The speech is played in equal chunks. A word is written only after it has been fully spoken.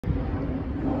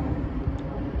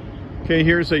Okay,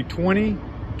 here's a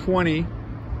 2020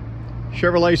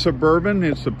 Chevrolet Suburban.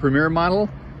 It's the Premier model,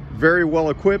 very well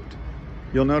equipped.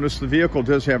 You'll notice the vehicle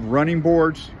does have running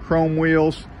boards, chrome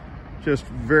wheels, just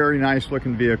very nice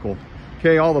looking vehicle.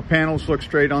 Okay, all the panels look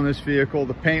straight on this vehicle.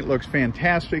 The paint looks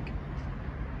fantastic.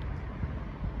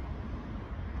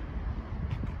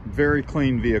 Very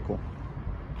clean vehicle.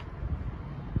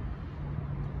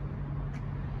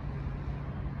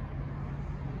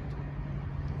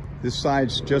 This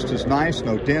side's just as nice,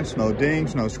 no dents, no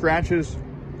dings, no scratches,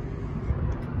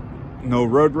 no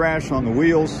road rash on the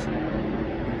wheels.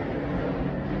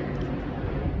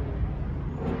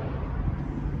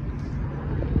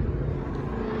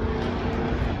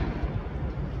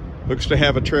 Looks to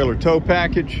have a trailer tow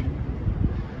package,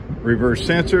 reverse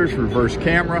sensors, reverse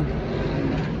camera.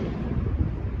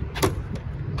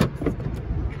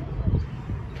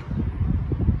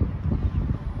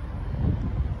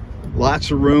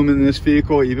 Lots of room in this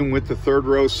vehicle, even with the third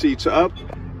row seats up.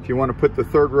 If you want to put the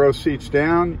third row seats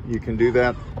down, you can do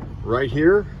that right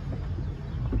here.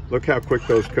 Look how quick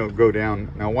those go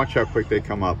down. Now watch how quick they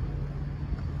come up.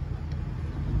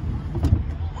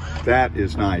 That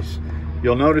is nice.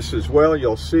 You'll notice as well,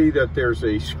 you'll see that there's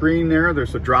a screen there.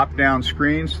 There's a drop-down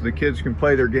screen so the kids can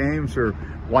play their games or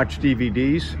watch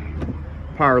DVDs.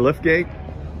 Power liftgate.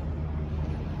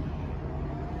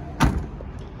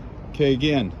 Okay,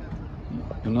 again,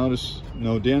 you'll notice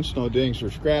no dents, no dings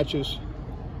or scratches.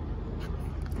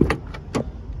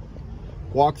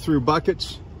 Walk-through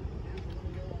buckets.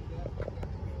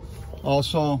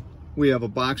 Also, we have a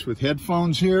box with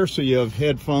headphones here, so you have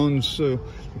headphones so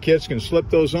the kids can slip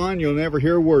those on. You'll never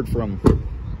hear a word from them.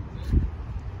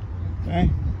 Okay.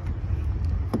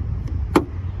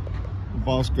 We've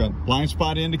also got blind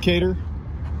spot indicator.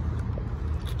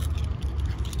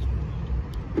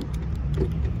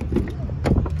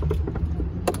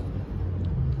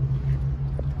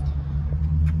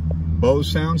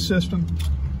 Bose sound system.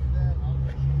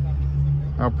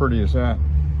 How pretty is that?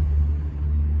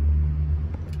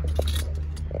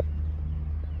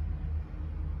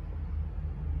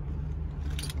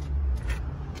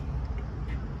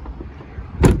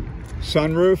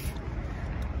 Sunroof.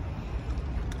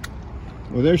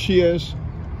 Well, there she is.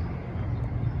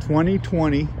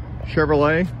 2020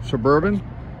 Chevrolet Suburban,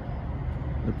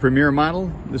 the Premier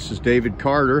model. This is David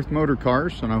Carr at Earth Motor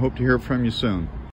Cars, and I hope to hear from you soon.